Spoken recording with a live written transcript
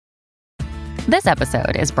This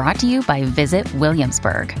episode is brought to you by Visit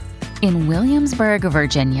Williamsburg. In Williamsburg,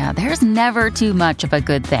 Virginia, there's never too much of a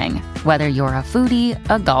good thing. Whether you're a foodie,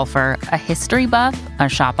 a golfer, a history buff, a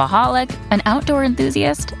shopaholic, an outdoor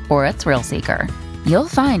enthusiast, or a thrill seeker, you'll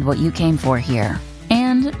find what you came for here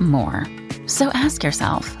and more. So ask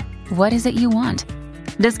yourself, what is it you want?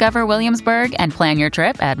 Discover Williamsburg and plan your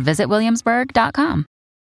trip at visitwilliamsburg.com.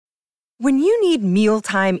 When you need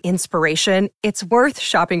mealtime inspiration, it's worth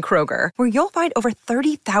shopping Kroger, where you'll find over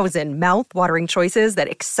 30,000 mouth-watering choices that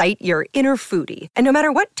excite your inner foodie. And no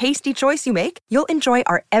matter what tasty choice you make, you'll enjoy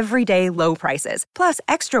our everyday low prices, plus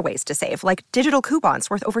extra ways to save, like digital coupons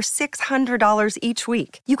worth over $600 each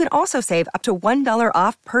week. You can also save up to $1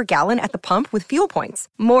 off per gallon at the pump with fuel points.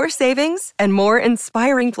 More savings and more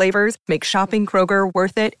inspiring flavors make shopping Kroger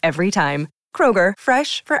worth it every time. Kroger,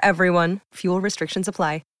 fresh for everyone. Fuel restrictions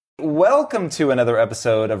apply. Welcome to another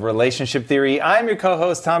episode of Relationship Theory. I'm your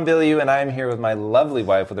co-host, Tom Bilyeu, and I'm here with my lovely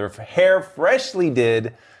wife with her hair freshly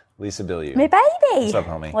did, Lisa Bilyeu. My baby. What's up,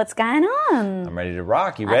 homie? What's going on? I'm ready to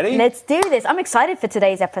rock. You ready? Let's do this. I'm excited for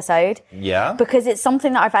today's episode. Yeah? Because it's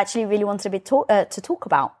something that I've actually really wanted to talk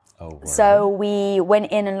about. Oh, word. So we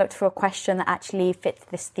went in and looked for a question that actually fits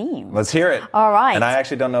this theme. Let's hear it. All right. And I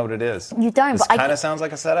actually don't know what it is. You don't, this but kind of sounds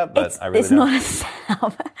like a setup, but I really it's don't. not a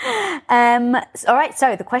setup. All right,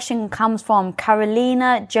 so the question comes from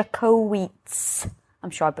Karolina Jakowicz.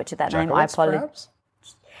 I'm sure I butchered that name. I apologize. Perhaps?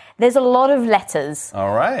 There's a lot of letters.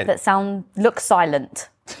 All right. That look silent.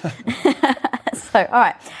 So, all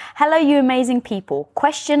right. Hello, you amazing people.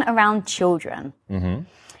 Question around children. Mm-hmm.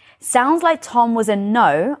 Sounds like Tom was a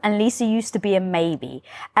no and Lisa used to be a maybe.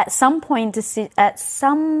 At some point, decision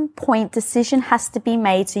has to be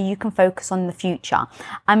made so you can focus on the future.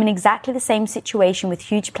 I'm in exactly the same situation with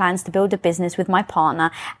huge plans to build a business with my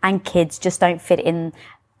partner, and kids just don't fit in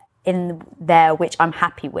there, which I'm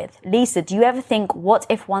happy with. Lisa, do you ever think, what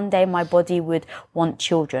if one day my body would want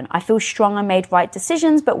children? I feel strong I made right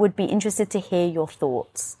decisions, but would be interested to hear your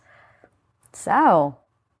thoughts. So...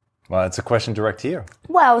 Well, it's a question direct to you.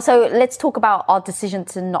 Well, so let's talk about our decision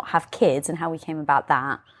to not have kids and how we came about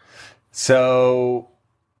that. So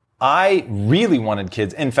I really wanted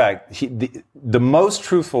kids. In fact, the most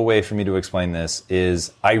truthful way for me to explain this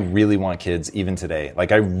is I really want kids even today.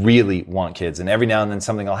 Like, I really want kids. And every now and then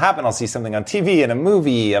something will happen. I'll see something on TV, in a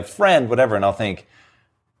movie, a friend, whatever, and I'll think,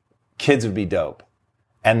 kids would be dope.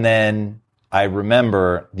 And then I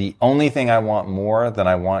remember the only thing I want more than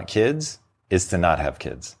I want kids is to not have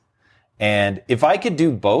kids. And if I could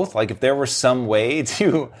do both, like if there were some way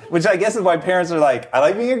to, which I guess is why parents are like, I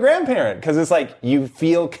like being a grandparent, because it's like you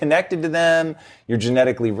feel connected to them, you're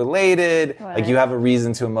genetically related, right. Like you have a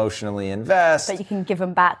reason to emotionally invest. But you can give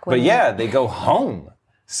them back. But yeah, they go home.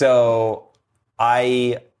 So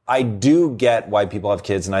I do get why people have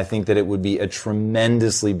kids, and I think that it would be a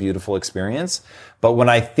tremendously beautiful experience. But when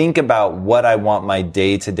I think about what I want my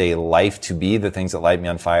day-to-day life to be, the things that light me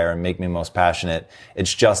on fire and make me most passionate,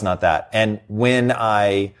 it's just not that. And when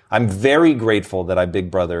I'm very grateful that I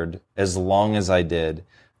big brothered as long as I did,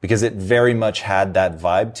 because it very much had that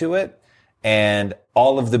vibe to it, and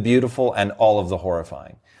all of the beautiful and all of the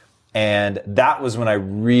horrifying. And that was when I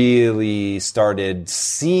really started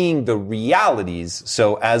seeing the realities.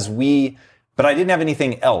 But I didn't have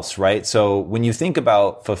anything else, right? So when you think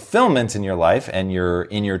about fulfillment in your life and you're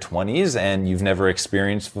in your 20s and you've never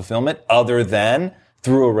experienced fulfillment other than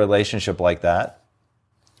through a relationship like that,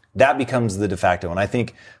 that becomes the de facto. And I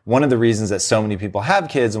think one of the reasons that so many people have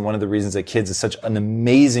kids, and one of the reasons that kids is such an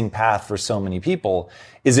amazing path for so many people,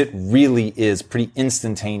 is it really is pretty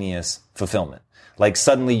instantaneous fulfillment. Like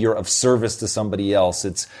suddenly you're of service to somebody else.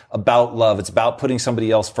 It's about love. It's about putting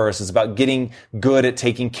somebody else first. It's about getting good at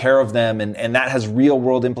taking care of them. And that has real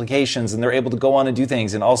world implications, and they're able to go on and do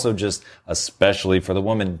things. And also just, especially for the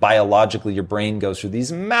woman, biologically, your brain goes through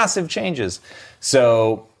these massive changes.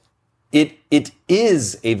 So it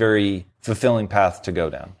is a very fulfilling path to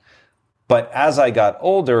go down. But as I got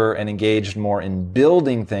older and engaged more in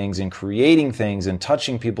building things and creating things and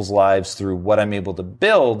touching people's lives through what I'm able to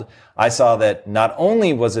build, I saw that not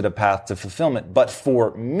only was it a path to fulfillment, but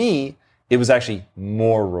for me, it was actually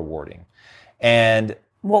more rewarding. And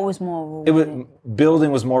what was more rewarding?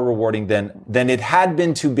 Building was more rewarding than it had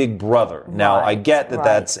been to Big Brother. Now, I get that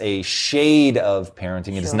that's a shade of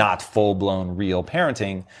parenting. It is not full-blown real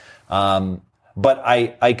parenting. But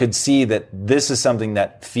I could see that this is something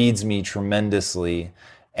that feeds me tremendously,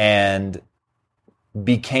 and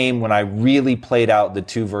became when I really played out the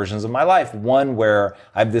two versions of my life. One where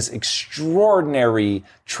I have this extraordinary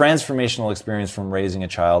transformational experience from raising a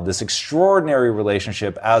child, this extraordinary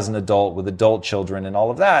relationship as an adult with adult children and all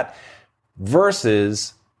of that,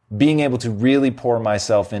 versus being able to really pour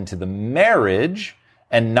myself into the marriage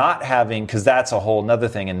and not having, because that's a whole nother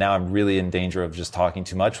thing. And now I'm really in danger of just talking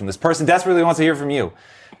too much when this person desperately wants to hear from you.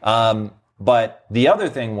 But the other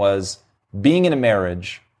thing was being in a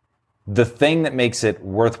marriage, the thing that makes it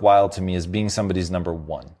worthwhile to me is being somebody's number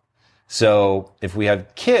one. So if we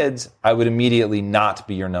have kids, I would immediately not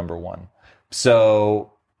be your number one.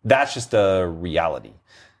 So that's just a reality.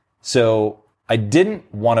 So I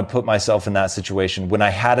didn't want to put myself in that situation when I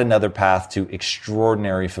had another path to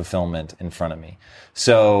extraordinary fulfillment in front of me.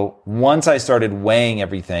 So once I started weighing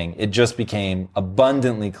everything, it just became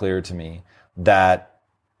abundantly clear to me that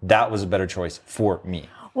that was a better choice for me.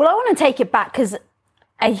 Well, I want to take it back because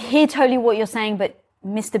I hear totally what you're saying, but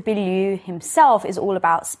Mr. Billy Liu himself is all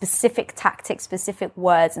about specific tactics, specific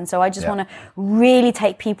words. And so I just want to really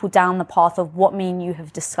take people down the path of what me and you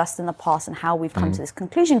have discussed in the past and how we've come to this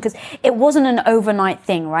conclusion, because it wasn't an overnight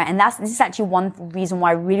thing, right? And this is actually one reason why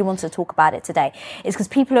I really wanted to talk about it today, is because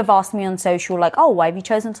people have asked me on social, like, oh, why have you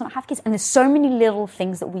chosen to not have kids? And there's so many little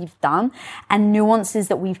things that we've done and nuances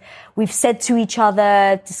that we've said to each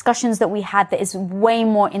other, discussions that we had that is way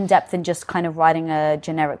more in depth than just kind of writing a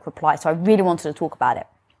generic reply. So I really wanted to talk about it.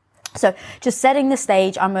 So just setting the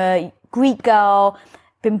stage, I'm a Greek girl,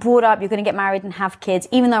 been brought up, you're going to get married and have kids.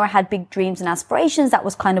 Even though I had big dreams and aspirations, that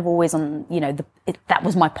was kind of always on, that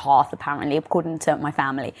was my path, apparently, according to my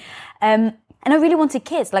family. And I really wanted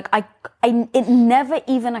kids. Like it never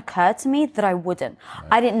even occurred to me that I wouldn't. Right.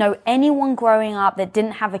 I didn't know anyone growing up that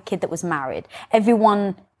didn't have a kid that was married.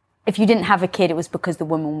 Everyone, if you didn't have a kid, it was because the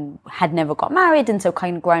woman had never got married. And so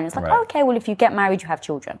kind of grown, it's like, right. Okay, well, if you get married, you have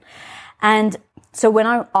children. And so when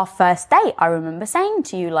our first date, I remember saying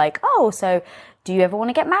to you, like, oh, so do you ever want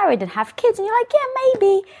to get married and have kids? And you're like, yeah,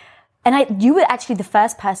 maybe. And you were actually the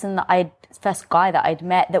first guy that I'd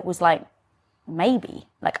met that was like, maybe.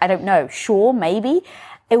 Like, I don't know, sure, maybe.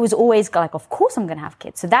 It was always like, of course I'm going to have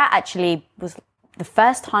kids. So that actually was the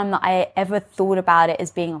first time that I ever thought about it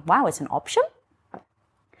as being, wow, it's an option.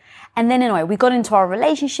 And then anyway, we got into our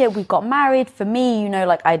relationship, we got married. For me,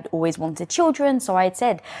 like I'd always wanted children. So I had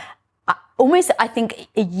said, almost, I think,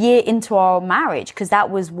 a year into our marriage, because that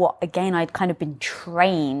was what, again, I'd kind of been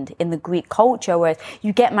trained in the Greek culture, where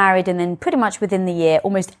you get married and then pretty much within the year,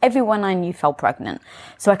 almost everyone I knew fell pregnant.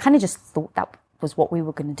 So I kind of just thought that was what we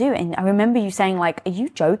were going to do. And I remember you saying, like, are you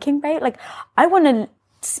joking, babe? Like, I want to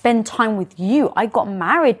spend time with you. I got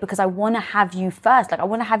married because I want to have you first. Like, I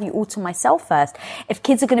want to have you all to myself first. If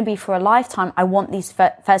kids are going to be for a lifetime, I want these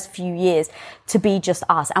first few years to be just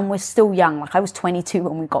us. And we're still young. Like, I was 22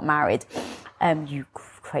 when we got married. You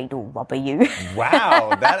cradle robber, you.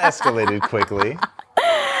 Wow, that escalated quickly.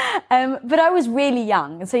 But I was really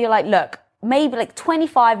young. And so you're like, look, maybe like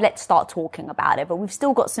 25, let's start talking about it. But we've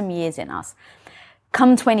still got some years in us.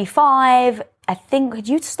 Come 25, I think, had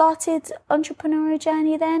you started entrepreneurial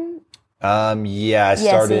journey then? I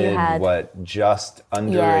started, just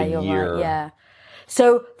under a year. Right, yeah.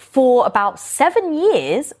 So for about 7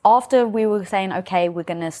 years after we were saying, okay, we're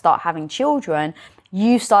going to start having children,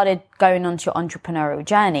 you started going on to your entrepreneurial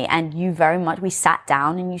journey, and we sat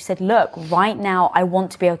down and you said, look, right now I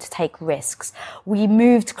want to be able to take risks. We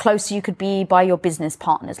moved closer you could be by your business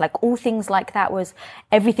partners, like all things like that.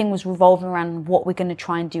 Everything was revolving around what we're going to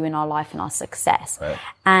try and do in our life and our success. Right.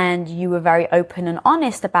 And you were very open and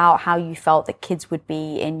honest about how you felt that kids would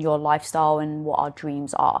be in your lifestyle and what our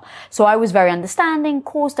dreams are. So I was very understanding. Of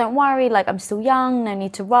course, don't worry, like I'm still young, no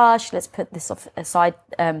need to rush. Let's put this aside,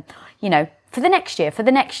 for the next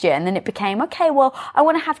year. And then it became, okay, well, I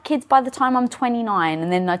want to have kids by the time I'm 29.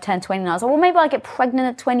 And then I turned 29. I was like, well, maybe I'll get pregnant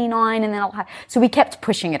at 29 and then I'll have... So we kept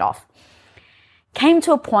pushing it off. Came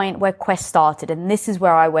to a point where Quest started. And this is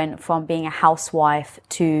where I went from being a housewife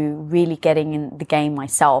to really getting in the game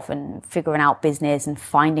myself and figuring out business and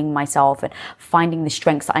finding myself and finding the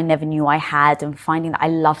strengths that I never knew I had and finding that I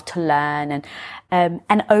love to learn.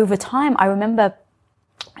 And over time, I remember...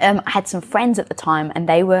 I had some friends at the time and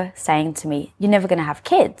they were saying to me, you're never going to have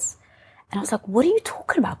kids. And I was like, what are you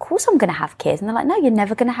talking about? Of course I'm going to have kids. And they're like, no, you're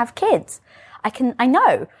never going to have kids. I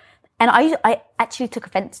know. And I actually took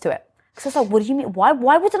offense to it. Because I was like, what do you mean? Why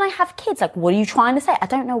wouldn't I have kids? Like, what are you trying to say? I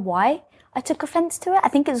don't know why I took offense to it. I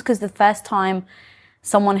think it was because the first time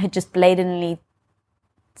someone had just blatantly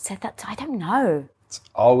said that. I don't know. It's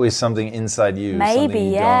always something inside you,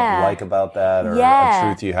 something you don't like about that, or a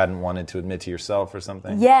truth you hadn't wanted to admit to yourself or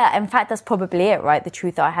something. Yeah, in fact, that's probably it, right? The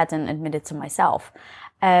truth that I hadn't admitted to myself.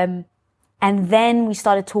 And then we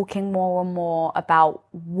started talking more and more about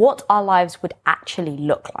what our lives would actually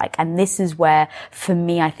look like. And this is where, for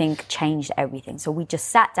me, I think changed everything. So we just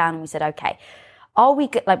sat down and we said, okay,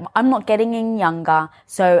 I'm not getting any younger.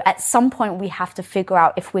 So at some point we have to figure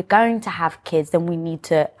out if we're going to have kids, then we need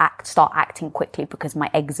to start acting quickly because my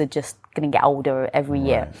eggs are just going to get older every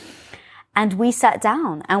year. And we sat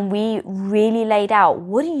down and we really laid out,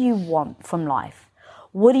 what do you want from life?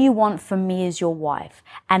 What do you want from me as your wife?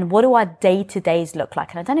 And what do our day-to-days look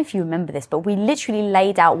like? And I don't know if you remember this, but we literally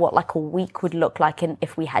laid out what like a week would look like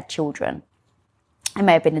if we had children. It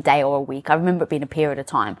may have been a day or a week. I remember it being a period of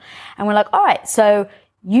time. And we're like, all right, so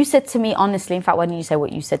you said to me, honestly, in fact, why don't you say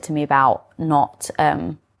what you said to me about not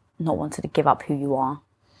wanting to give up who you are?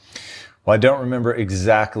 Well, I don't remember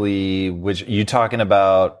exactly which you talking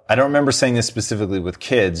about. I don't remember saying this specifically with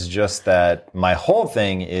kids, just that my whole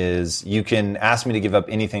thing is you can ask me to give up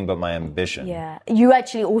anything but my ambition. Yeah. You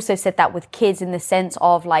actually also said that with kids in the sense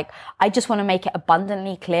of like, I just want to make it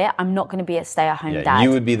abundantly clear. I'm not going to be a stay-at-home dad.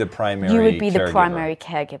 You would be the primary You would be the caregiver. primary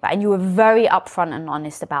caregiver. And you were very upfront and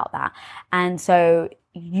honest about that. And so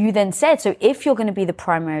you then said, so if you're going to be the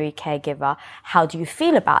primary caregiver, how do you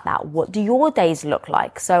feel about that? What do your days look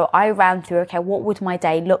like? So I ran through, okay, what would my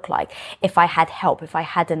day look like if I had help, if I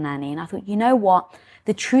had a nanny? And I thought, you know what?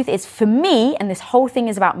 The truth is for me, and this whole thing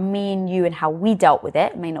is about me and you and how we dealt with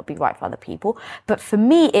it. It may not be right for other people, but for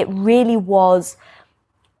me, it really was,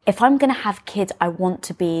 if I'm going to have kids, I want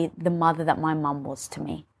to be the mother that my mum was to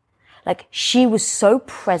me. Like, she was so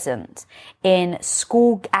present in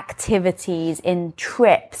school activities, in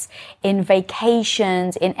trips, in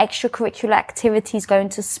vacations, in extracurricular activities, going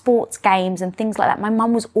to sports games and things like that. My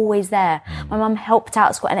mum was always there. My mum helped out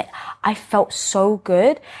at school, and I felt so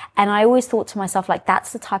good. And I always thought to myself, like,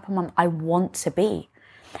 that's the type of mum I want to be.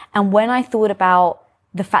 And when I thought about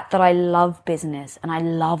the fact that I love business and I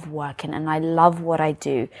love working and I love what I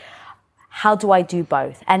do, how do I do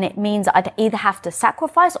both? And it means I'd either have to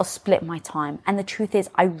sacrifice or split my time. And the truth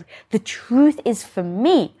is for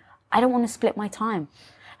me, I don't want to split my time.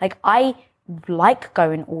 Like, I like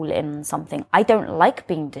going all in on something. I don't like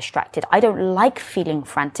being distracted. I don't like feeling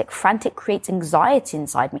frantic. Frantic creates anxiety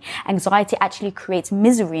inside me. Anxiety actually creates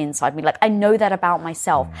misery inside me. Like, I know that about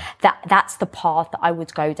myself, that's the path that I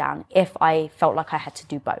would go down if I felt like I had to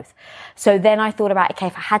do both. So then I thought about,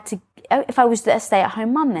 okay, if I was a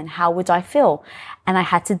stay-at-home mum, then how would I feel? And I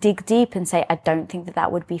had to dig deep and say, I don't think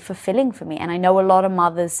that would be fulfilling for me. And I know a lot of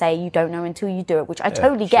mothers say you don't know until you do it, which I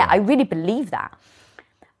totally get. I really believe that.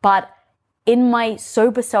 But in my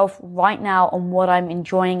sober self right now on what I'm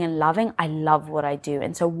enjoying and loving, I love what I do.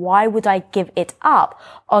 And so why would I give it up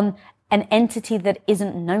on an entity that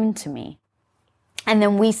isn't known to me? And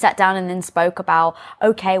then we sat down and then spoke about,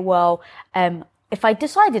 okay, well, if I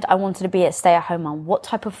decided I wanted to be a stay-at-home mom, what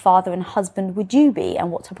type of father and husband would you be?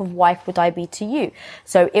 And what type of wife would I be to you?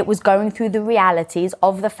 So it was going through the realities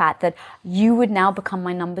of the fact that you would now become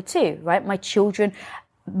my number two, right? My children,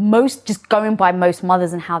 just going by most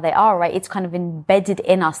mothers and how they are, right? It's kind of embedded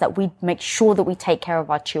in us that we make sure that we take care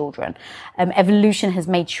of our children. Evolution has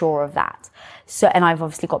made sure of that. So, and I've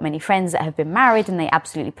obviously got many friends that have been married and they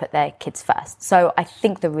absolutely put their kids first. So I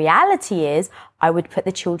think the reality is I would put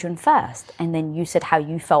the children first. And then you said how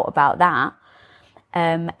you felt about that.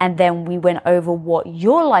 And then we went over what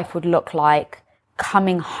your life would look like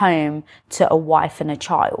coming home to a wife and a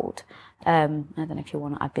child. I don't know if you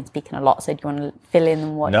want to, I've been speaking a lot, so do you want to fill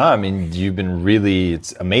in what? No, I mean, you've been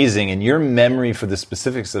it's amazing. And your memory for the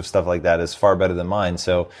specifics of stuff like that is far better than mine.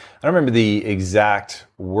 So I don't remember the exact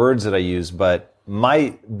words that I used, but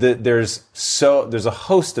there's a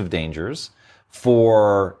host of dangers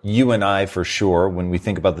for you and I, for sure, when we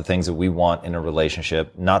think about the things that we want in a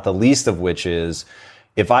relationship, not the least of which is,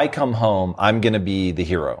 if I come home, I'm going to be the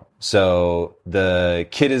hero. So the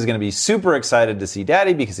kid is going to be super excited to see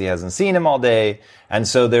daddy because he hasn't seen him all day. And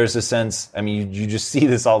so there's a sense, I mean, you just see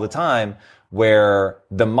this all the time, where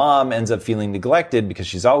the mom ends up feeling neglected because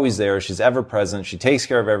she's always there. She's ever present. She takes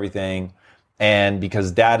care of everything. And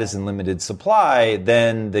because dad is in limited supply,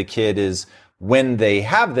 then the kid is, when they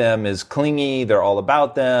have them, is clingy. They're all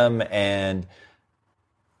about them. And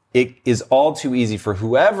it is all too easy for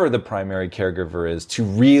whoever the primary caregiver is to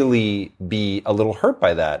really be a little hurt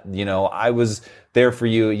by that. You know, I was there for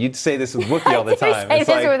you. You'd say this with Wookie all the time. I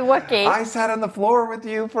say this with Wookie. I sat on the floor with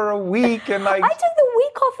you for a week and I took the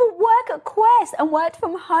week off of work at Quest and worked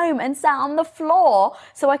from home and sat on the floor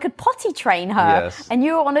so I could potty train her. Yes. And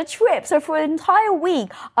you were on a trip. So for an entire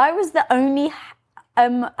week, I was the only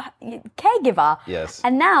caregiver. Yes.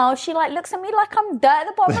 And now she looks at me like I'm dirt at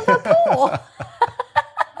the bottom of her pool.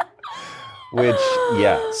 Which,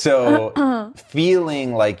 yeah. So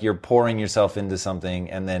feeling like you're pouring yourself into something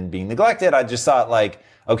and then being neglected, I just thought like,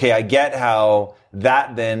 okay, I get how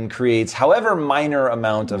that then creates however minor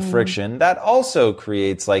amount of friction. That also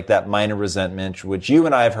creates like that minor resentment, which you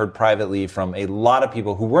and I have heard privately from a lot of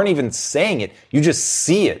people who weren't even saying it. You just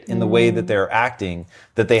see it in the way that they're acting,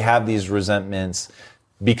 that they have these resentments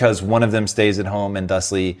because one of them stays at home, and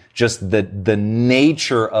thusly just the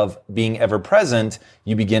nature of being ever present,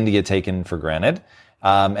 you begin to get taken for granted.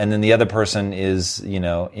 And then the other person is,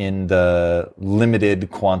 in the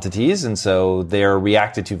limited quantities. And so they're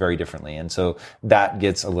reacted to very differently. And so that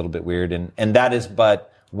gets a little bit weird. And that is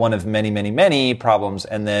but one of many, many, many problems.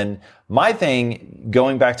 And then my thing,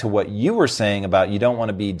 going back to what you were saying about you don't want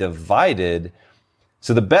to be divided.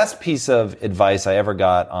 So the best piece of advice I ever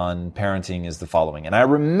got on parenting is the following. And I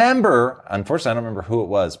remember, unfortunately, I don't remember who it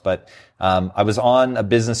was, but I was on a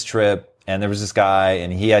business trip. And there was this guy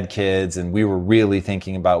and he had kids and we were really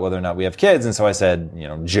thinking about whether or not we have kids. And so I said,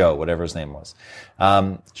 Joe, whatever his name was,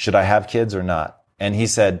 should I have kids or not? And he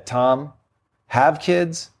said, Tom, have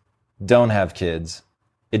kids, don't have kids.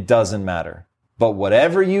 It doesn't matter. But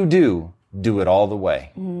whatever you do, do it all the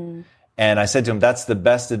way. And I said to him, that's the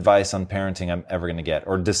best advice on parenting I'm ever going to get,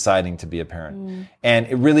 or deciding to be a parent. And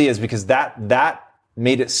it really is, because that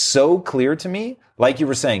made it so clear to me. Like you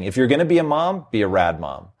were saying, if you're going to be a mom, be a rad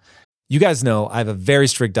mom. You guys know I have a very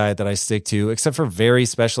strict diet that I stick to, except for very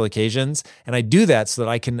special occasions. And I do that so that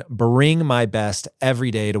I can bring my best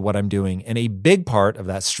every day to what I'm doing. And a big part of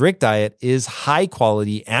that strict diet is high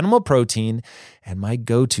quality animal protein, and my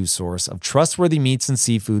go-to source of trustworthy meats and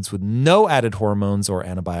seafoods with no added hormones or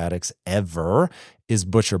antibiotics ever is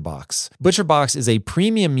ButcherBox. ButcherBox is a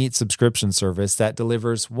premium meat subscription service that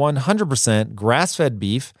delivers 100% grass-fed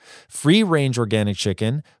beef, free-range organic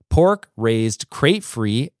chicken, pork raised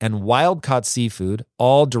crate-free, and wild-caught seafood,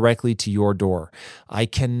 all directly to your door. I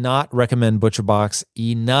cannot recommend ButcherBox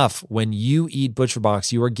enough. When you eat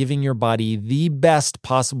ButcherBox, you are giving your body the best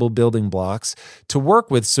possible building blocks to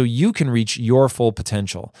work with so you can reach your full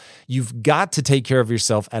potential. You've got to take care of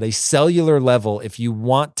yourself at a cellular level if you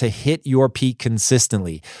want to hit your peak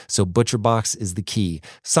consistently. So ButcherBox is the key.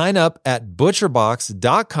 Sign up at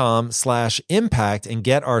butcherbox.com/impact and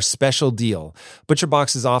get our special deal.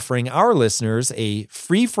 ButcherBox is offering our listeners a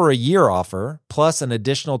free for a year offer plus an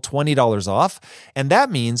additional $20 off. And that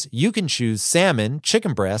means you can choose salmon,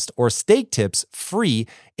 chicken breast, or steak tips free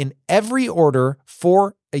in every order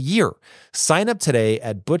for a year. Sign up today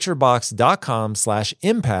at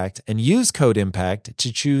butcherbox.com/impact and use code IMPACT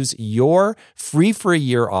to choose your free for a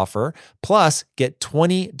year offer, plus get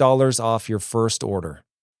 $20 off your first order.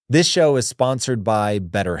 This show is sponsored by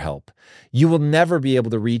BetterHelp. You will never be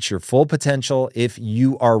able to reach your full potential if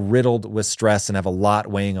you are riddled with stress and have a lot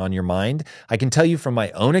weighing on your mind. I can tell you from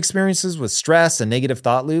my own experiences with stress and negative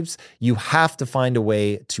thought loops, you have to find a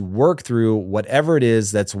way to work through whatever it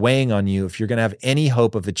is that's weighing on you if you're going to have any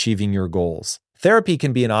hope of achieving your goals. Therapy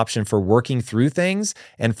can be an option for working through things,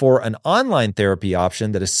 and for an online therapy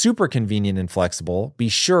option that is super convenient and flexible, be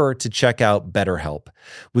sure to check out BetterHelp.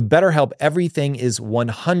 With BetterHelp, everything is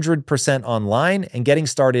 100% online, and getting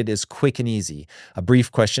started is quick and easy. A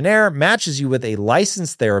brief questionnaire matches you with a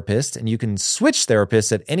licensed therapist, and you can switch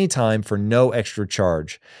therapists at any time for no extra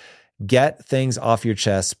charge. Get things off your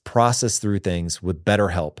chest, process through things with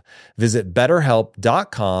BetterHelp. Visit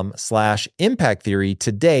BetterHelp.com/Impact Theory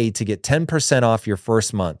today to get 10% off your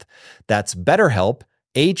first month. That's BetterHelp,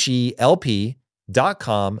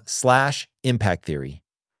 HELP.com/Impact Theory.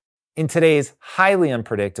 In today's highly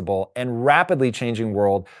unpredictable and rapidly changing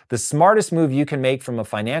world, the smartest move you can make from a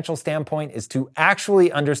financial standpoint is to actually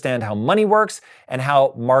understand how money works and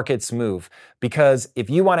how markets move. Because if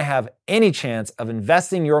you want to have any chance of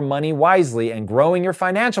investing your money wisely and growing your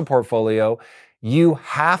financial portfolio, you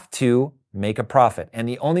have to make a profit. And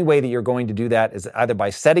the only way that you're going to do that is either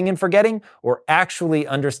by setting and forgetting or actually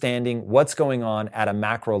understanding what's going on at a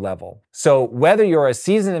macro level. So whether you're a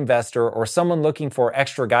seasoned investor or someone looking for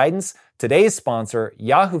extra guidance, today's sponsor,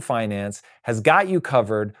 Yahoo Finance, has got you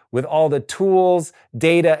covered with all the tools,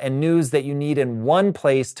 data, and news that you need in one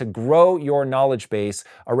place to grow your knowledge base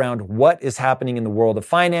around what is happening in the world of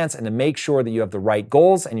finance and to make sure that you have the right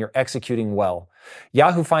goals and you're executing well.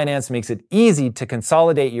 Yahoo Finance makes it easy to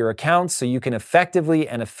consolidate your accounts so you can effectively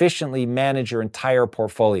and efficiently manage your entire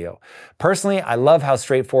portfolio. Personally, I love how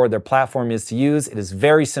straightforward their platform is to use. It is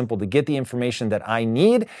very simple to get the information that I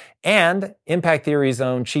need, and Impact Theory's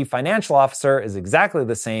own chief financial officer is exactly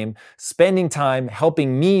the same, spending time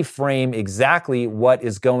helping me frame exactly what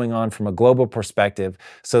is going on from a global perspective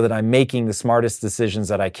so that I'm making the smartest decisions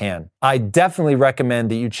that I can. I definitely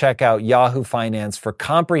recommend that you check out Yahoo Finance for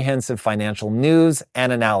comprehensive financial news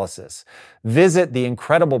and analysis. Visit the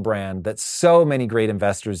incredible brand that so many great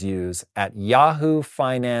investors use at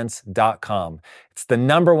yahoofinance.com. It's the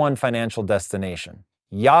 #1 financial destination,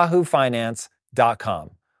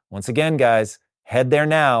 yahoofinance.com. Once again, guys, head there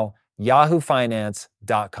now,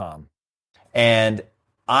 yahoofinance.com. And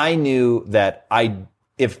I knew that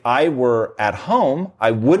if I were at home,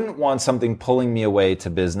 I wouldn't want something pulling me away to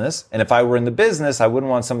business. And if I were in the business, I wouldn't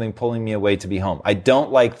want something pulling me away to be home. I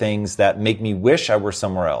don't like things that make me wish I were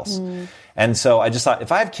somewhere else. And so I just thought,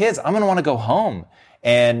 if I have kids, I'm going to want to go home.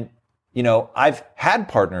 And, I've had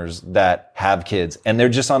partners that have kids and they're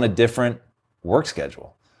just on a different work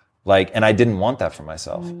schedule. And I didn't want that for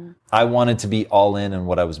myself. I wanted to be all in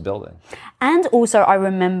what I was building. And also I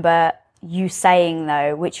remember you saying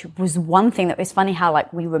though, which was one thing that was funny how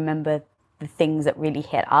we remember the things that really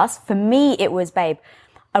hit us. For me, it was, babe,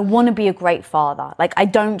 I want to be a great father. I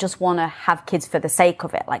don't just want to have kids for the sake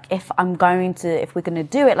of it. If we're going to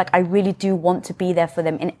do it, I really do want to be there for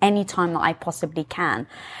them in any time that I possibly can.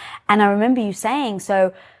 And I remember you saying,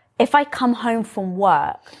 so if I come home from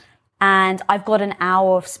work and I've got an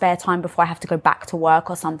hour of spare time before I have to go back to work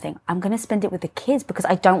or something, I'm going to spend it with the kids because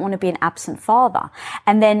I don't want to be an absent father.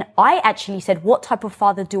 And then I actually said, what type of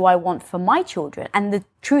father do I want for my children? And the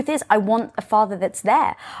truth is, I want a father that's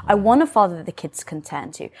there. I want a father that the kids can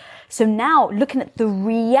turn to. So now, looking at the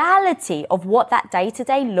reality of what that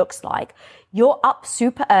day-to-day looks like, you're up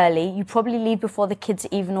super early. You probably leave before the kids are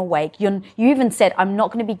even awake. You even said, I'm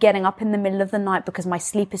not going to be getting up in the middle of the night because my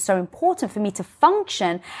sleep is so important for me to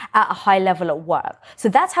function at a high level at work. So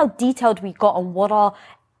that's how detailed we got on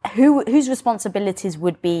whose responsibilities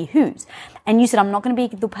would be whose. And you said, I'm not going to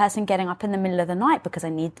be the person getting up in the middle of the night because I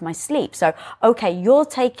need my sleep. So, okay, you're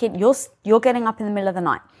getting up in the middle of the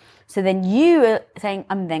night. So then you are saying,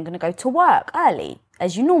 I'm then going to go to work early,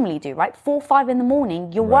 as you normally do, right? 4 or 5 in the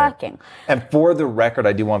morning, you're working. And for the record,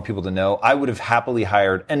 I do want people to know, I would have happily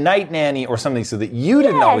hired a night nanny or something so that you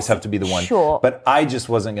didn't always have to be the one. Sure. But I just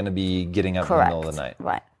wasn't going to be getting up in the middle of the night.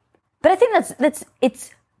 Right. But I think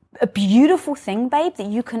it's a beautiful thing, babe, that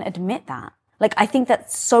you can admit that. I think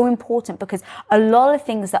that's so important because a lot of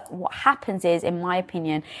things what happens is, in my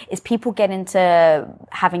opinion, is people get into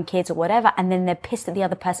having kids or whatever, and then they're pissed at the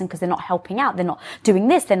other person because they're not helping out. They're not doing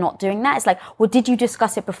this. They're not doing that. It's well, did you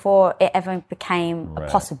discuss it before it ever became a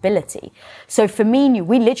possibility? So for me and you,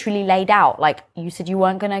 we literally laid out, you said you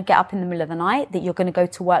weren't going to get up in the middle of the night, that you're going to go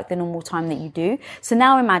to work the normal time that you do. So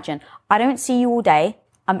now imagine, I don't see you all day.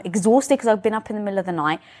 I'm exhausted because I've been up in the middle of the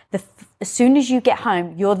night. As soon as you get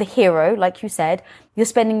home, you're the hero, like you said. You're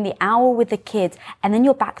spending the hour with the kids, and then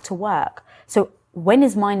you're back to work. So when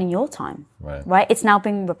is mine and your time? Right? It's now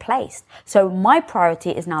being replaced. So my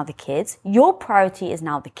priority is now the kids. Your priority is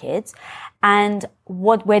now the kids. And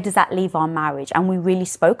where does that leave our marriage? And we really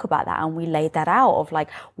spoke about that, and we laid that out of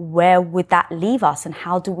where would that leave us and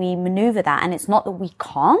how do we maneuver that? And it's not that we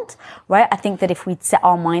can't, right? I think that if we'd set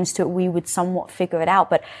our minds to it, we would somewhat figure it out.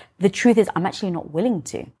 But the truth is, I'm actually not willing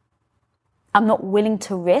to. I'm not willing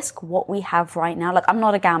to risk what we have right now. I'm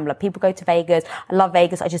not a gambler. People go to Vegas. I love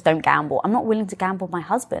Vegas. I just don't gamble. I'm not willing to gamble my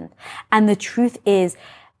husband. And the truth is,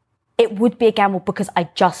 it would be a gamble because I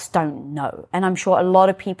just don't know. And I'm sure a lot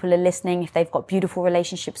of people are listening, if they've got beautiful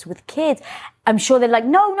relationships with kids, I'm sure they're like,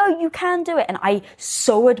 no, you can do it. And I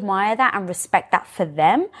so admire that and respect that for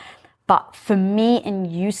them. But for me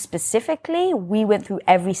and you specifically, we went through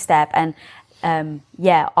every step. And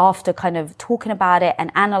after kind of talking about it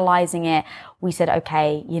and analyzing it, we said,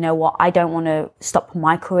 okay, you know what? I don't want to stop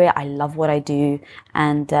my career. I love what I do.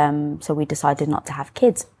 And so we decided not to have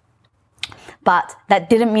kids. But that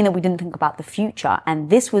didn't mean that we didn't think about the future.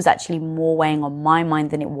 And this was actually more weighing on my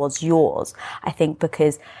mind than it was yours, I think,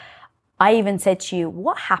 because I even said to you,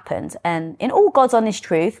 what happens? And in all God's honest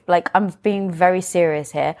truth, I'm being very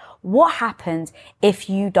serious here. What happens if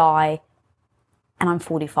you die and I'm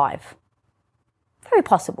 45? Very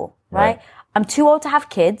possible, right? I'm too old to have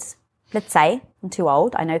kids. Let's say I'm too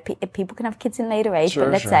old. I know people can have kids in later age,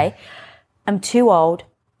 but let's say I'm too old.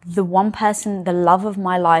 The one person, the love of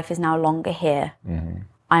my life is no longer here.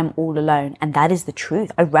 I'm all alone. And that is the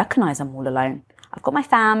truth. I recognize I'm all alone. I've got my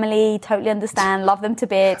family, totally understand, love them to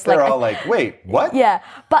bits. They're all like, wait, what? Yeah.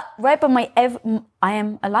 But I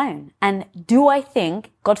am alone. And do I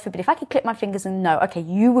think, God forbid, if I could clip my fingers and know, okay,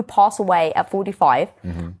 you would pass away at 45,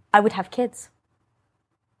 I would have kids.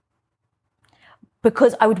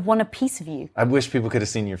 Because I would want a piece of you. I wish people could have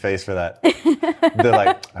seen your face for that. They're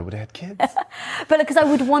like, I would have had kids. But because I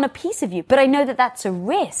would want a piece of you. But I know that that's a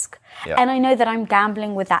risk. Yeah. And I know that I'm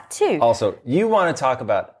gambling with that too. Also, you want to talk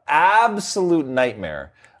about absolute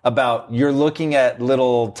nightmare about you're looking at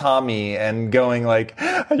little Tommy and going like,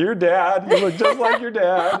 your dad, you look just like your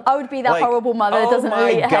dad. I would be that horrible mother that doesn't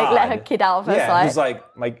really let her kid out of her sight. Who's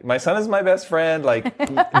like, my son is my best friend. Like,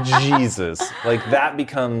 Jesus. Like, that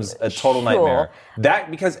becomes a total nightmare.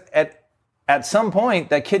 Because at some point,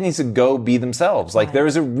 that kid needs to go be themselves. Like, there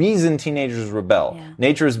is a reason teenagers rebel. Yeah.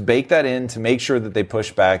 Nature has baked that in to make sure that they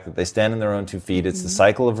push back, that they stand on their own 2 feet. It's the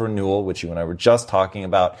cycle of renewal, which you and I were just talking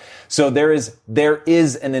about. So there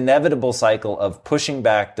is an inevitable cycle of pushing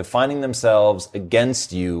back, defining themselves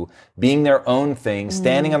against you, being their own thing,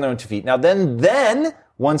 standing on their own 2 feet. Now then,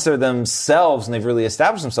 once they're themselves and they've really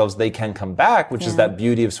established themselves, they can come back, which is that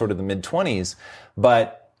beauty of sort of the mid-20s.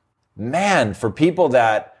 But man, for people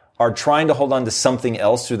that are trying to hold on to something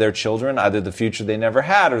else through their children, either the future they never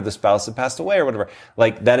had or the spouse that passed away or whatever,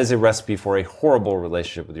 like that is a recipe for a horrible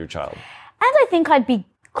relationship with your child. And I think I'd be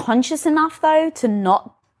conscious enough though to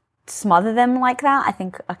not smother them like that. I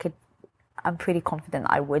think I'm pretty confident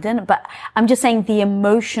I wouldn't, but I'm just saying the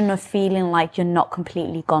emotion of feeling like you're not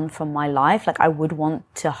completely gone from my life, like I would want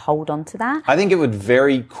to hold on to that. I think it would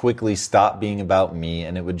very quickly stop being about me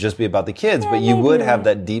and it would just be about the kids, but you would have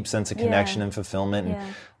that deep sense of connection and fulfillment.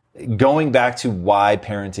 And going back to why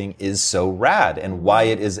parenting is so rad and why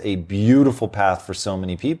it is a beautiful path for so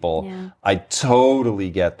many people, I totally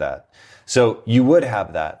get that. So you would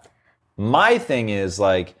have that. My thing is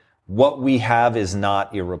like, what we have is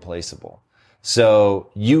not irreplaceable.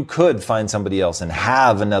 So you could find somebody else and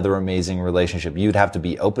have another amazing relationship. You'd have to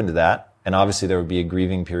be open to that. And obviously there would be a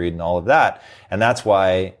grieving period and all of that. And that's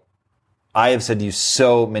why I have said to you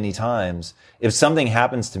so many times, if something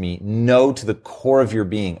happens to me, know to the core of your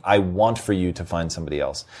being, I want for you to find somebody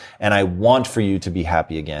else. And I want for you to be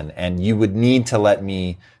happy again. And you would need to let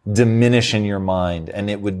me diminish in your mind.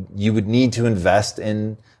 And you would need to invest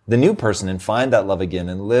in the new person and find that love again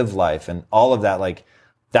and live life and all of that. Like,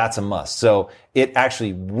 that's a must. So it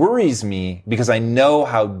actually worries me because I know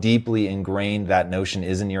how deeply ingrained that notion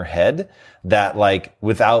is in your head that like,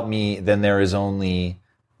 without me, then there is only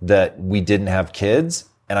that we didn't have kids.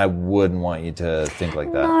 And I wouldn't want you to think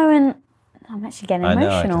like that. No, and I'm actually getting emotional.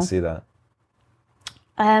 I know, I can see that.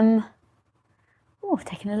 I'm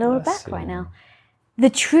taking a little back right now. The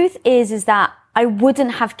truth is that I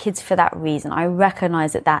wouldn't have kids for that reason. I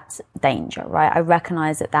recognize that that's danger, right? I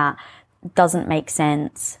recognize that that doesn't make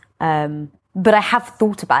sense. But I have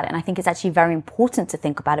thought about it, and I think it's actually very important to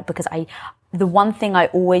think about it because the one thing I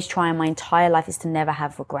always try in my entire life is to never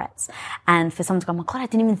have regrets. And for someone to go, oh my God, I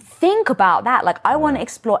didn't even think about that. Like, I want to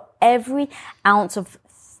explore every ounce of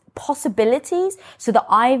possibilities so that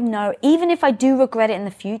I know, even if I do regret it in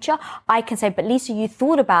the future, I can say, but Lisa, you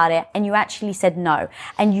thought about it and you actually said no.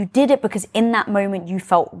 And you did it because in that moment you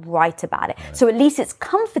felt right about it. Right. So at least it's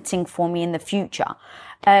comforting for me in the future.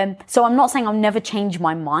 So I'm not saying I'll never change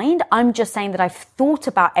my mind. I'm just saying that I've thought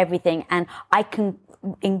about everything and I can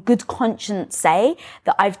in good conscience say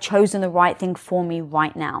that I've chosen the right thing for me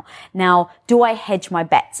right now. Now, do I hedge my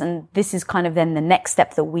bets? And this is kind of then the next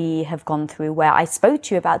step that we have gone through where I spoke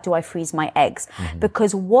to you about, do I freeze my eggs? Mm-hmm.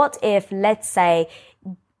 Because what if, let's say,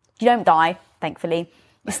 you don't die, thankfully,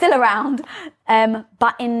 you're still around,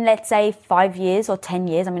 but in, let's say, 5 years or 10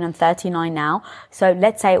 years, I mean, I'm 39 now, so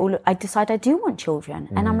let's say I decide I do want children.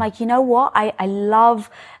 Mm-hmm. And I'm like, you know what? I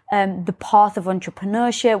love the path of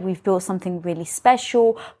entrepreneurship. We've built something really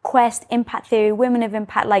special. Quest, Impact Theory, Women of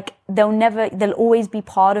Impact, like they'll always be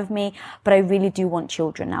part of me, but I really do want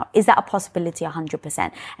children now. Is that a possibility?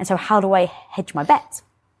 100%. And so how do I hedge my bets?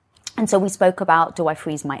 And so we spoke about, do I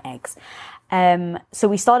freeze my eggs? So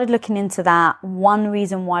we started looking into that. One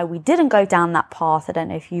reason why we didn't go down that path, I don't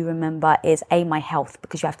know if you remember, is my health,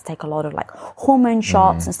 because you have to take a lot of like hormone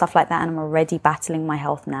shots and stuff like that. And I'm already battling my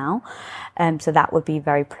health now. So that would be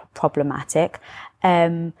very problematic.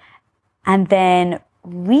 And then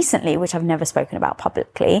recently, which I've never spoken about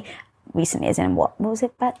publicly, recently as in what was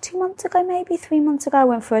it, about 2 months ago, maybe 3 months ago, I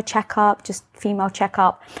went for a checkup, just female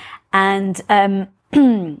checkup. And,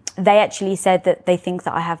 they actually said that they think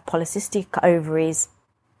that I have polycystic ovaries.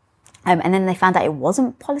 And then they found out it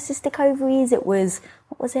wasn't polycystic ovaries. It was,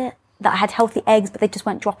 what was it? That I had healthy eggs, but they just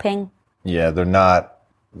weren't dropping. Yeah, they're not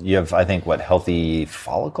you have, I think, healthy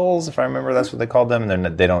follicles, if I remember, that's what they called them,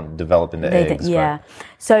 and they don't develop into eggs. Yeah.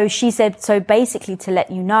 So she said, so basically to let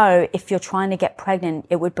you know, if you're trying to get pregnant,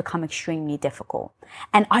 it would become extremely difficult.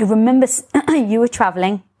 And I remember you were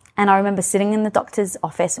traveling, and I remember sitting in the doctor's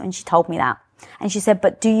office when she told me that. And she said,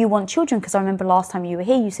 but do you want children? Because I remember last time you were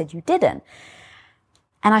here, you said you didn't.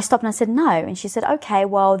 And I stopped and I said, no. And she said, okay,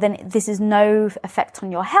 well, then this is no effect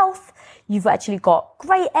on your health. You've actually got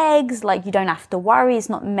great eggs. Like, you don't have to worry. It's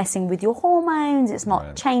not messing with your hormones. It's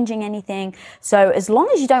not changing anything. So as long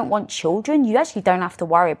as you don't want children, you actually don't have to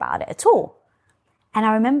worry about it at all. And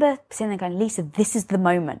I remember sitting there going, Lisa, this is the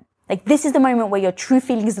moment. Like, this is the moment where your true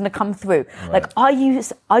feelings are going to come through. Right. Like, are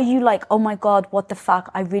you like, oh my God, what the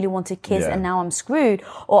fuck? I really wanted kids and now I'm screwed.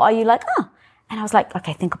 Or are you like, And I was like,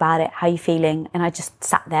 okay, think about it. How are you feeling? And I just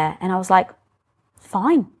sat there and I was like,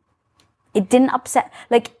 fine. It didn't upset,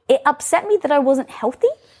 like, it upset me that I wasn't healthy,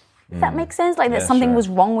 if that makes sense. Like, that something was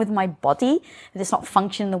wrong with my body, that it's not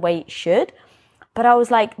functioning the way it should. But I was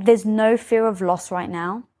like, there's no fear of loss right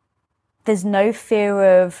now. There's no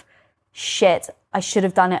fear of, shit, I should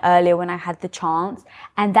have done it earlier when I had the chance.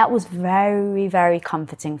 And that was very, very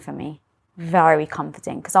comforting for me. Very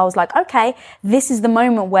comforting. Because I was like, okay, this is the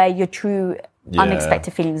moment where your true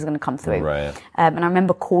unexpected feelings are going to come through. Right. And I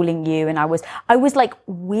remember calling you, and I was like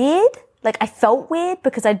weird. Like, I felt weird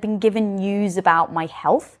because I'd been given news about my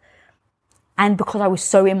health. And because I was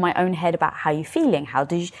so in my own head about how you're feeling. How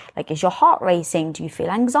do you, like, is your heart racing? Do you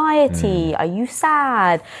feel anxiety? Are you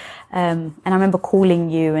sad? And I remember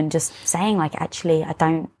calling you and just saying, like, actually, I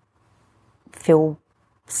don't feel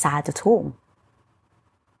sad at all.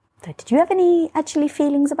 So did you have any actually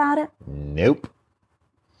feelings about it? Nope.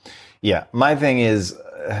 Yeah, my thing is,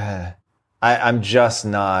 I'm just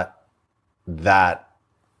not that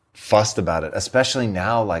fussed about it, especially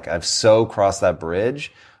now. Like, I've so crossed that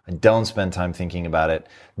bridge. I don't spend time thinking about it.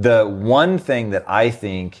 The one thing that I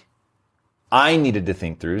think I needed to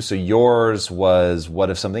think through, so yours was, what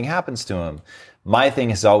if something happens to him? My thing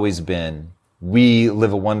has always been, we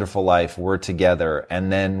live a wonderful life, we're together,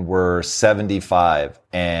 and then we're 75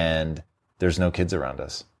 and there's no kids around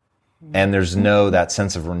us. And there's no that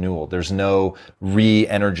sense of renewal. There's no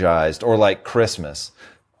re-energized, or like Christmas.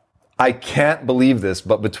 I can't believe this,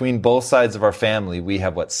 but between both sides of our family, we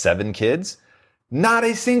have, 7 kids? Not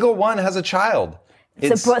a single one has a child.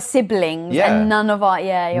 So siblings, and none of our,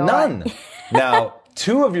 you're none. Right. Now,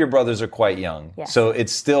 2 of your brothers are quite young, so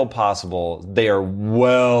it's still possible. They are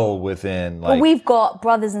well within, like... But we've got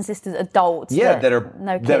brothers and sisters, adults, that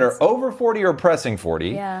are over 40 or pressing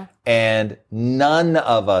 40, and none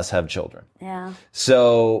of us have children. Yeah.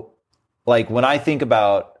 So, like, when I think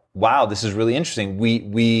about, wow, this is really interesting,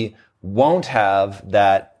 we won't have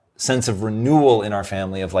that sense of renewal in our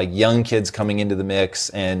family of, like, young kids coming into the mix,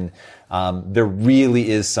 and there really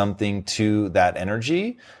is something to that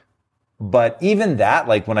energy. But even that,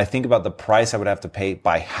 like, when I think about the price I would have to pay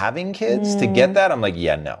by having kids to get that, I'm like,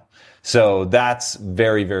 no. So that's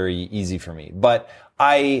very, very easy for me. But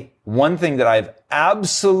one thing that I've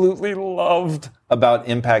absolutely loved about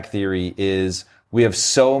Impact Theory is we have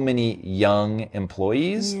so many young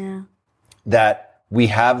employees that we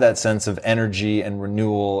have that sense of energy and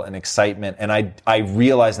renewal and excitement. And I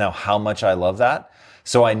realize now how much I love that.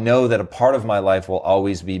 So I know that a part of my life will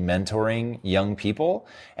always be mentoring young people.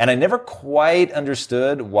 And I never quite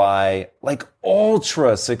understood why, like,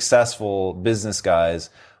 ultra successful business guys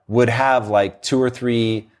would have, like, 2 or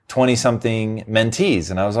 3 20-something mentees.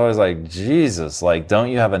 And I was always like, Jesus, like, don't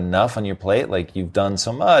you have enough on your plate? Like, you've done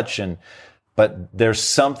so much. But there's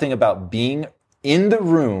something about being in the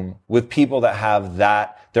room with people that have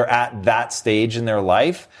that, they're at that stage in their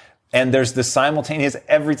life. And there's this simultaneous,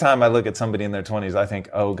 every time I look at somebody in their 20s, I think,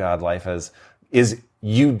 oh God,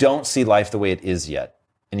 you don't see life the way it is yet.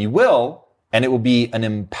 And you will, and it will be an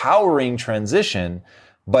empowering transition,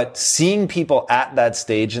 but seeing people at that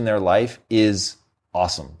stage in their life is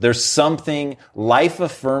awesome. There's something, life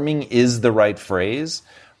affirming is the right phrase,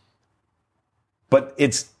 but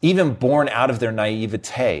it's even born out of their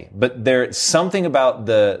naivete. But there's something about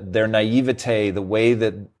their naivete, the way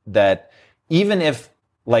that even if,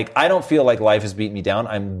 like, I don't feel like life has beat me down.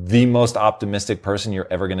 I'm the most optimistic person you're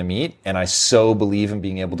ever going to meet. And I so believe in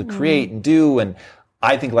being able to create and do. And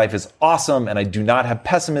I think life is awesome. And I do not have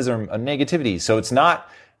pessimism or negativity. So it's not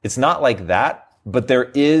like that, but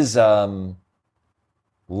there is,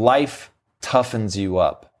 life toughens you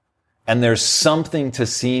up. And there's something to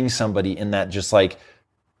seeing somebody in that just, like,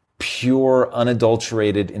 pure,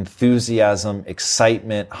 unadulterated enthusiasm,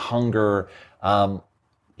 excitement, hunger,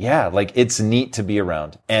 like, it's neat to be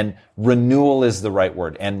around. And renewal is the right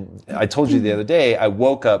word. And I told you the other day, I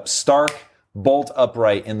woke up stark bolt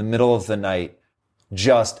upright in the middle of the night,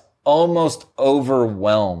 just almost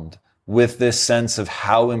overwhelmed with this sense of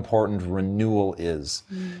how important renewal is.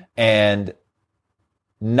 And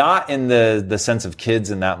not in the sense of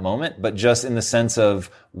kids in that moment, but just in the sense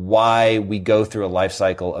of why we go through a life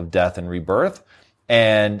cycle of death and rebirth.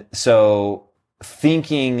 And so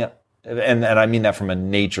thinking, and I mean that from a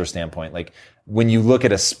nature standpoint, like when you look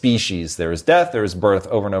at a species, there is death, there is birth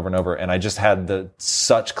over and over and over. And I just had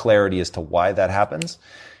such clarity as to why that happens.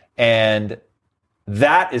 And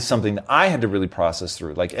that is something that I had to really process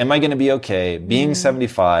through. Like, am I going to be okay being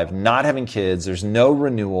 75, not having kids? There's no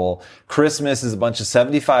renewal. Christmas is a bunch of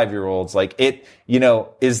 75-year-olds. Like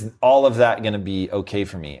is all of that going to be okay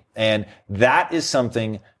for me? And that is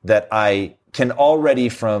something that I can already,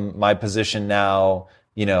 from my position now,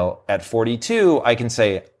 at 42, I can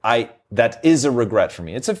say that is a regret for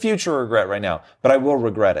me. It's a future regret right now, but I will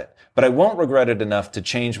regret it. But I won't regret it enough to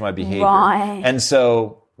change my behavior. Right. And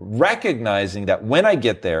so recognizing that when I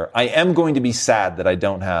get there, I am going to be sad that I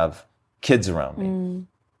don't have kids around me,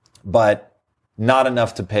 but not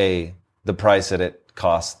enough to pay the price that it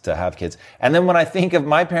costs to have kids. And then when I think of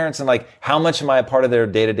my parents and like, how much am I a part of their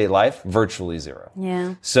day-to-day life? Virtually zero.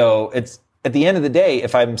 Yeah. So it's, at the end of the day,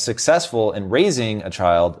 if I'm successful in raising a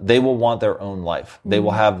child, they will want their own life. They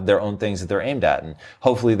will have their own things that they're aimed at. And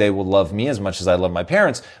hopefully they will love me as much as I love my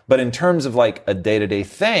parents. But in terms of like a day-to-day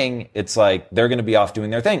thing, it's like they're going to be off doing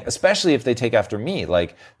their thing, especially if they take after me.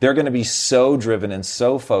 Like they're going to be so driven and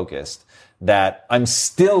so focused that I'm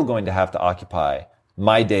still going to have to occupy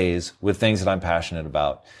my days with things that I'm passionate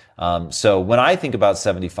about. So when I think about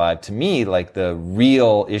 75, to me, like the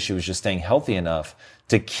real issue is just staying healthy enough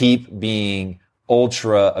to keep being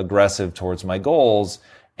ultra aggressive towards my goals.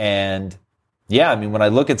 And yeah, I mean, when I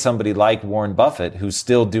look at somebody like Warren Buffett, who's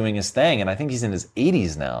still doing his thing, and I think he's in his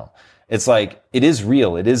 80s now, it's like, it is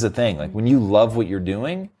real. It is a thing. Like when you love what you're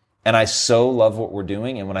doing, and I so love what we're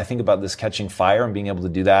doing. And when I think about this catching fire and being able to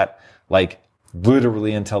do that, like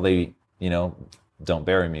literally until they, don't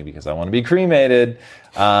bury me because I want to be cremated.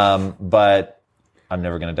 But I'm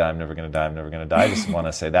never going to die. I'm never going to die. I'm never going to die. I just want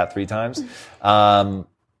to say that 3 times. So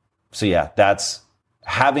yeah, that's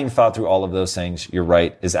having thought through all of those things. You're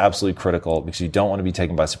right, is absolutely critical because you don't want to be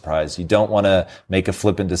taken by surprise. You don't want to make a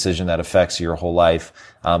flippant decision that affects your whole life.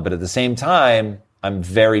 But at the same time, I'm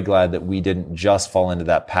very glad that we didn't just fall into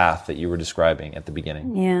that path that you were describing at the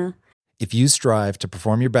beginning. Yeah. If you strive to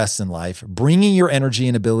perform your best in life, bringing your energy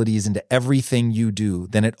and abilities into everything you do,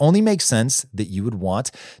 then it only makes sense that you would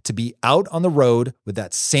want to be out on the road with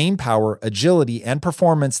that same power, agility, and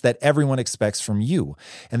performance that everyone expects from you.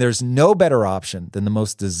 And there's no better option than the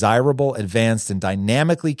most desirable, advanced, and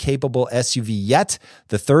dynamically capable SUV yet,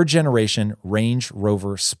 the 3rd generation Range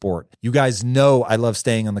Rover Sport. You guys know I love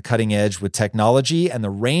staying on the cutting edge with technology, and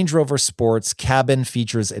the Range Rover Sport's cabin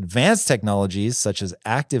features advanced technologies such as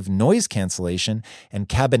active noise cancellation and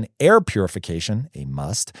cabin air purification, a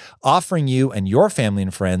must, offering you and your family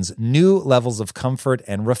and friends new levels of comfort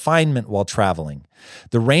and refinement while traveling.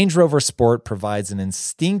 The Range Rover Sport provides an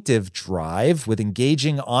instinctive drive with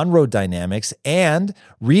engaging on-road dynamics and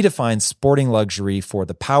redefines sporting luxury for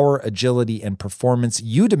the power, agility, and performance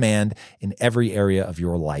you demand in every area of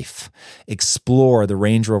your life. Explore the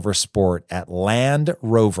Range Rover Sport at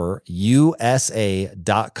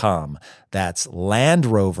LandRoverUSA.com. That's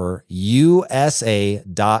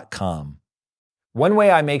LandRoverUSA.com. One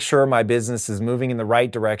way I make sure my business is moving in the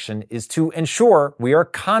right direction is to ensure we are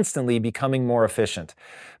constantly becoming more efficient.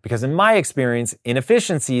 Because in my experience,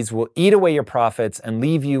 inefficiencies will eat away your profits and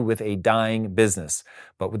leave you with a dying business.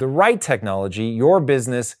 But with the right technology, your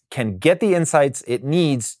business can get the insights it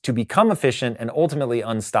needs to become efficient and ultimately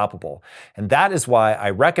unstoppable. And that is why I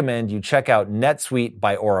recommend you check out NetSuite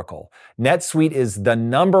by Oracle. NetSuite is the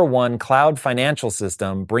 #1 cloud financial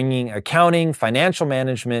system, bringing accounting, financial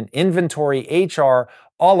management, inventory, HR,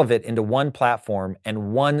 all of it into one platform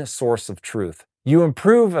and one source of truth. You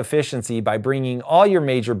improve efficiency by bringing all your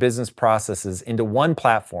major business processes into one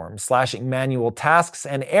platform, slashing manual tasks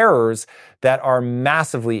and errors that are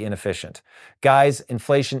massively inefficient. Guys,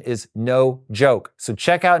 inflation is no joke. So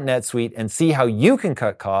check out NetSuite and see how you can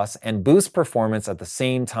cut costs and boost performance at the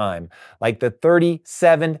same time, like the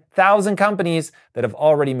 37,000 companies that have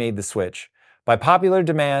already made the switch. By popular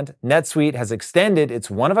demand, NetSuite has extended its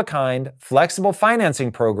one-of-a-kind, flexible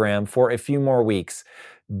financing program for a few more weeks.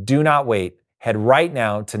 Do not wait. Head right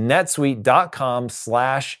now to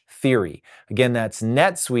netsuite.com/theory. Again, that's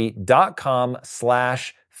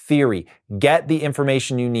netsuite.com/theory. Get the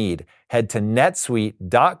information you need. Head to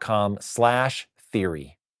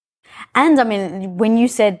netsuite.com/theory. And I mean, when you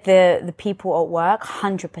said the people at work,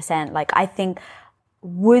 100%, like I think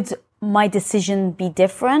would my decision be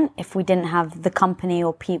different if we didn't have the company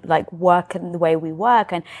or people like work in the way we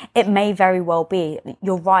work? And it may very well be.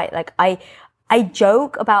 You're right. Like I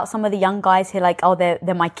joke about some of the young guys here, like, oh, they're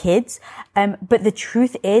my kids. But the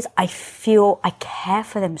truth is, I feel I care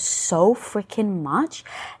for them so freaking much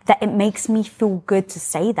that it makes me feel good to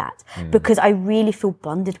say that because I really feel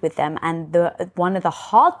bonded with them. And one of the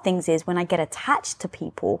hard things is when I get attached to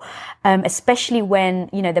people, especially when,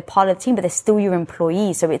 you know, they're part of the team, but they're still your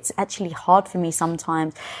employees. So it's actually hard for me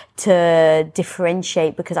sometimes to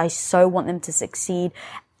differentiate because I so want them to succeed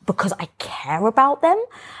because I care about them.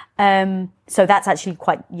 So that's actually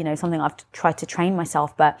quite, you know, something I've tried to train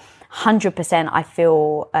myself, but 100% I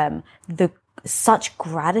feel, such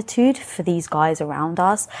gratitude for these guys around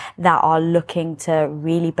us that are looking to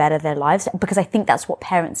really better their lives, because I think that's what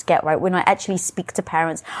parents get, right? When I actually speak to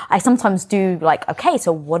parents, I sometimes do like, okay,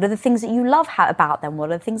 so what are the things that you love about them?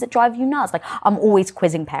 What are the things that drive you nuts? Like, I'm always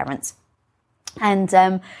quizzing parents. And,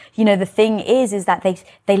 you know, the thing is that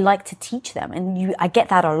they like to teach them. And I get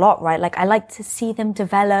that a lot, right? Like, I like to see them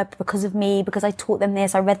develop because of me, because I taught them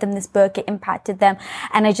this, I read them this book, it impacted them.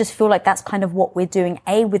 And I just feel like that's kind of what we're doing,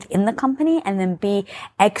 A, within the company, and then B,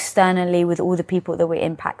 externally with all the people that we're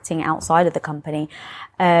impacting outside of the company.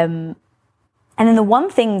 And then the one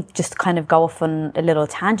thing, just to kind of go off on a little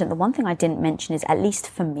tangent, the one thing I didn't mention is, at least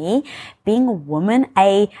for me, being a woman,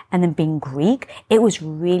 and then being Greek, it was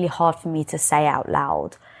really hard for me to say out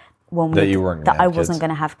loud that I wasn't going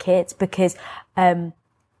to have kids, because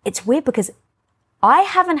it's weird because I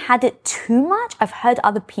haven't had it too much. I've heard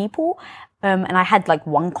other people, and I had like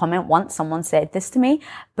one comment once, someone said this to me,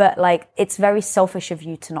 but like, it's very selfish of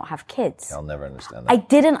you to not have kids. I'll never understand that. I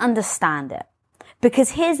didn't understand it.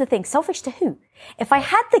 Because here's the thing, selfish to who? If I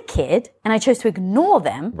had the kid and I chose to ignore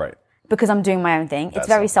them, right, because I'm doing my own thing, it's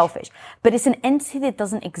very selfish. But it's an entity that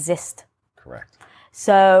doesn't exist. Correct.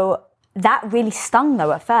 So that really stung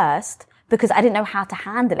though at first, because I didn't know how to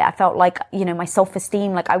handle it. I felt like, you know, my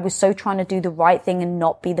self-esteem, like I was so trying to do the right thing and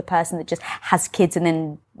not be the person that just has kids and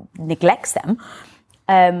then neglects them.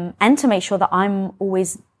 And to make sure that I'm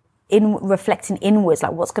always reflecting inwards,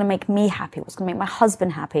 like what's going to make me happy, what's going to make my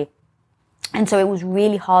husband happy. And so it was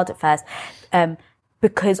really hard at first,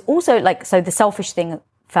 because also like, so the selfish thing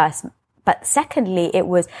first, but secondly, it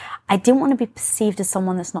was, I didn't want to be perceived as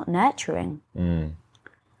someone that's not nurturing.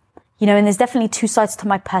 You know, and there's definitely two sides to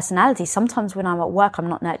my personality. Sometimes when I'm at work, I'm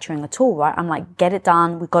not nurturing at all, right? I'm like, get it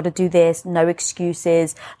done. We've got to do this. No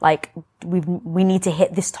excuses. Like, we need to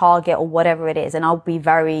hit this target or whatever it is. And I'll be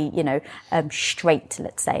very, you know, straight,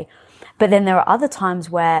 let's say. But then there are other times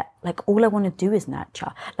where, like, all I want to do is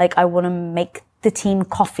nurture. Like, I want to make the team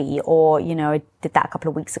coffee, or, you know, I did that a couple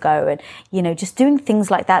of weeks ago. And, you know, just doing things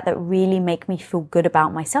like that really make me feel good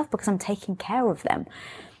about myself because I'm taking care of them.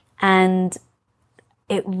 And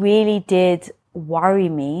it really did worry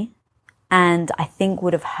me, and I think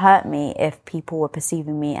would have hurt me if people were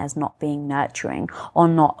perceiving me as not being nurturing or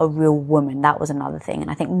not a real woman. That was another thing.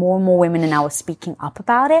 And I think more and more women are now speaking up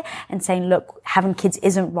about it and saying, look, having kids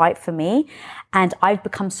isn't right for me. And I've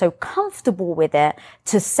become so comfortable with it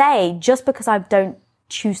to say, just because I don't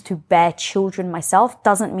choose to bear children myself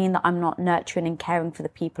doesn't mean that I'm not nurturing and caring for the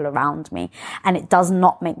people around me. And it does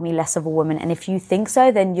not make me less of a woman. And if you think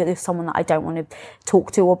so, then you're someone that I don't want to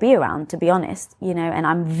talk to or be around, to be honest, you know, and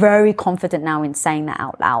I'm very confident now in saying that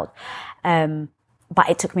out loud. But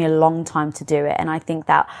it took me a long time to do it. And I think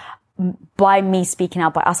that by me speaking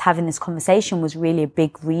out, by us having this conversation, was really a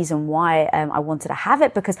big reason why I wanted to have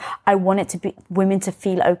it, because I wanted women to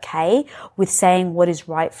feel okay with saying what is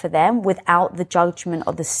right for them without the judgment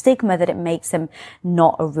or the stigma that it makes them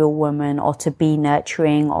not a real woman or to be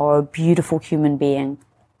nurturing or a beautiful human being.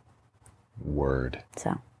 Word.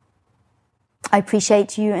 So I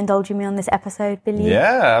appreciate you indulging me on this episode, Billy.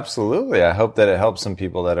 Yeah, absolutely. I hope that it helps some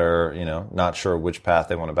people that are, you know, not sure which path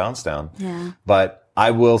they want to bounce down. Yeah. But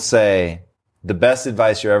I will say the best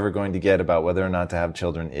advice you're ever going to get about whether or not to have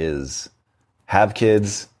children is have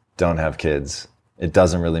kids, don't have kids. It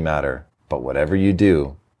doesn't really matter. But whatever you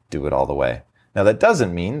do, do it all the way. Now, that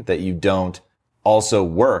doesn't mean that you don't also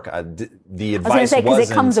work. The advice wasn't, because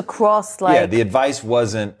it comes across like, yeah, the advice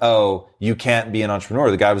wasn't, oh, you can't be an entrepreneur.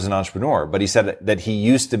 The guy was an entrepreneur, but he said that he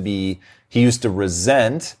used to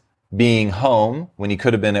resent being home when he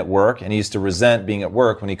could have been at work, and he used to resent being at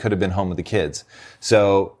work when he could have been home with the kids.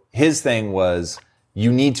 So his thing was, you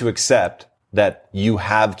need to accept that you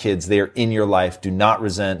have kids. They are in your life. Do not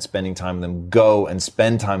resent spending time with them. Go and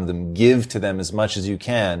spend time with them. Give to them as much as you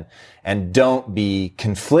can. And don't be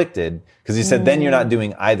conflicted, because he said then you're not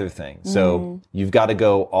doing either thing. So you've got to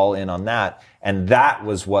go all in on that. And that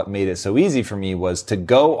was what made it so easy for me, was to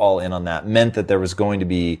go all in on that meant that there was going to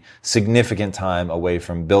be significant time away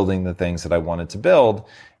from building the things that I wanted to build.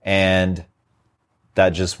 And that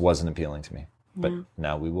just wasn't appealing to me. But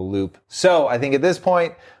now we will loop. So I think at this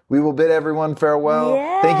point, we will bid everyone farewell.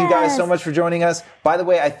 Yes. Thank you guys so much for joining us. By the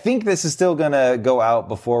way, I think this is still going to go out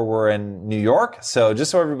before we're in New York. So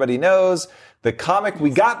just so everybody knows, the comic, we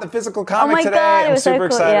got the physical comic today. God, I'm super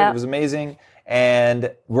excited. Yeah. It was amazing.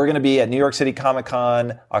 And we're going to be at New York City Comic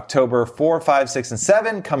Con October 4, 5, 6, and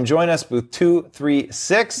 7. Come join us, booth 2, 3,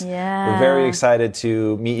 6. Yeah. We're very excited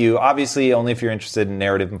to meet you. Obviously, only if you're interested in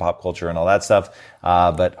narrative and pop culture and all that stuff.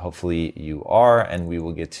 But hopefully you are, and we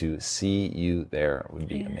will get to see you there. It would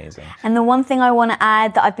be amazing. And the one thing I want to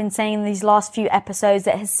add that I've been saying in these last few episodes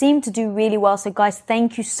that has seemed to do really well. So guys,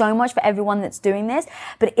 thank you so much for everyone that's doing this.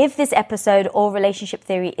 But if this episode or Relationship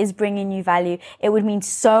Theory is bringing you value, it would mean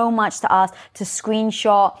so much to us to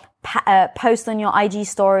screenshot, post on your IG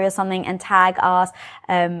story or something and tag us,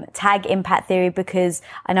 tag Impact Theory, because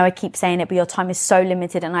I know I keep saying it, but your time is so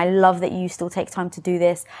limited and I love that you still take time to do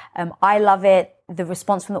this. I love it. The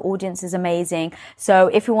response from the audience is amazing. So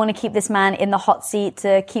if we want to keep this man in the hot seat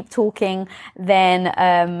to keep talking, then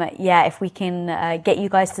if we can get you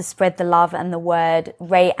guys to spread the love and the word,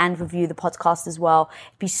 rate and review the podcast as well.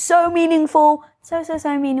 It'd be so meaningful. So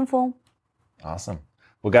meaningful. Awesome.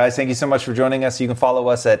 Well, guys, thank you so much for joining us. You can follow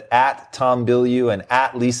us at Tom Bilyeu and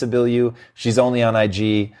at Lisa Bilyeu. She's only on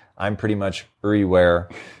IG. I'm pretty much everywhere.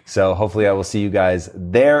 So hopefully I will see you guys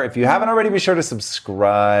there. If you haven't already, be sure to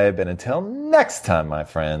subscribe. And until next time, my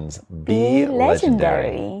friends, be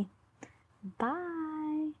legendary. Bye.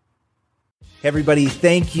 Hey everybody,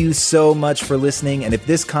 thank you so much for listening. And if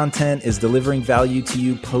this content is delivering value to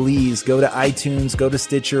you, please go to iTunes, go to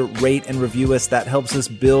Stitcher, rate and review us. That helps us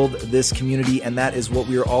build this community. And that is what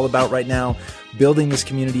we are all about right now. Building this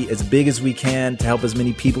community as big as we can to help as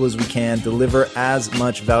many people as we can, deliver as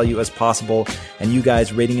much value as possible. And you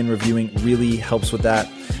guys rating and reviewing really helps with that.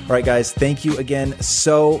 All right, guys, thank you again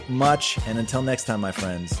so much. And until next time, my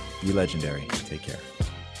friends, be legendary. Take care.